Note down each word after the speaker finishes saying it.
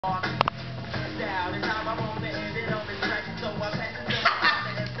Oh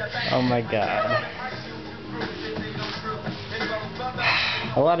my god.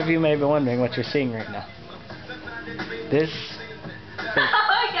 A lot of you may be wondering what you're seeing right now. This is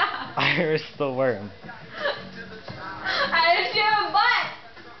Iris the worm. Iris, you have a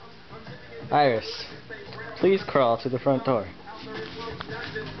butt! Iris, please crawl to the front door.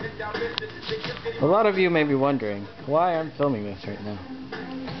 A lot of you may be wondering why I'm filming this right now.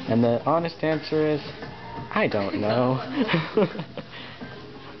 And the honest answer is, I don't know.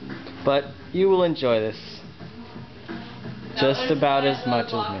 But you will enjoy this just about as much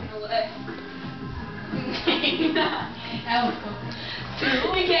as me.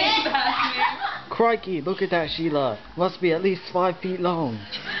 Crikey, look at that Sheila. Must be at least 5 feet long.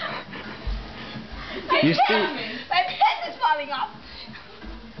 You see, my pants is falling off.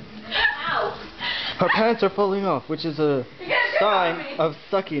 Ow. her pants are falling off, which is a sign of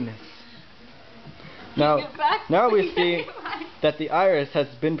suckiness. Now we see that the Iris has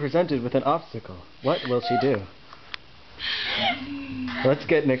been presented with an obstacle. What will she do? Let's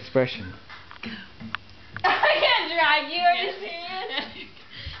get an expression. I can't drag you, are you serious?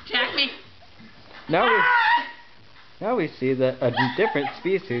 Drag me. Now we see that a different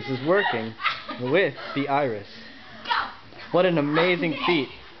species is working with the Iris. What an amazing feat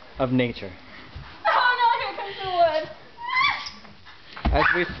of nature. Oh no, here comes the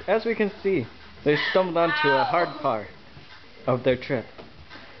wood. As we can see, they stumbled onto a hard part of their trip.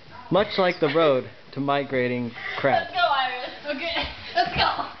 Much like the road to migrating crabs. Let's go, Iris. Okay, let's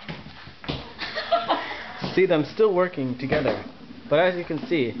go. See them still working together. But as you can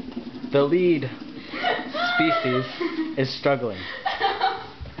see, the lead species is struggling.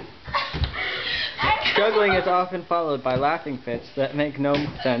 Struggling is often followed by laughing fits that make no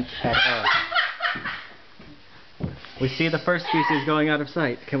sense at all. We see the first species going out of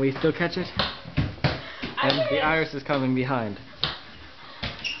sight. Can we still catch it? And the Iris is coming behind.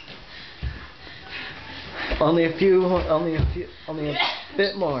 Only a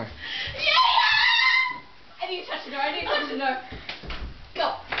bit more. I need to touch the door, I need to touch the door.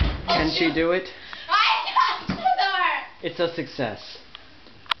 Go. Can she do it? I touched the door. It's a success.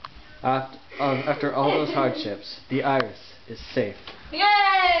 After all those hardships, the Iris is safe.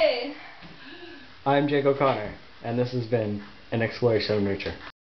 Yay! I'm Jake O'Connor, and this has been an exploration of nature.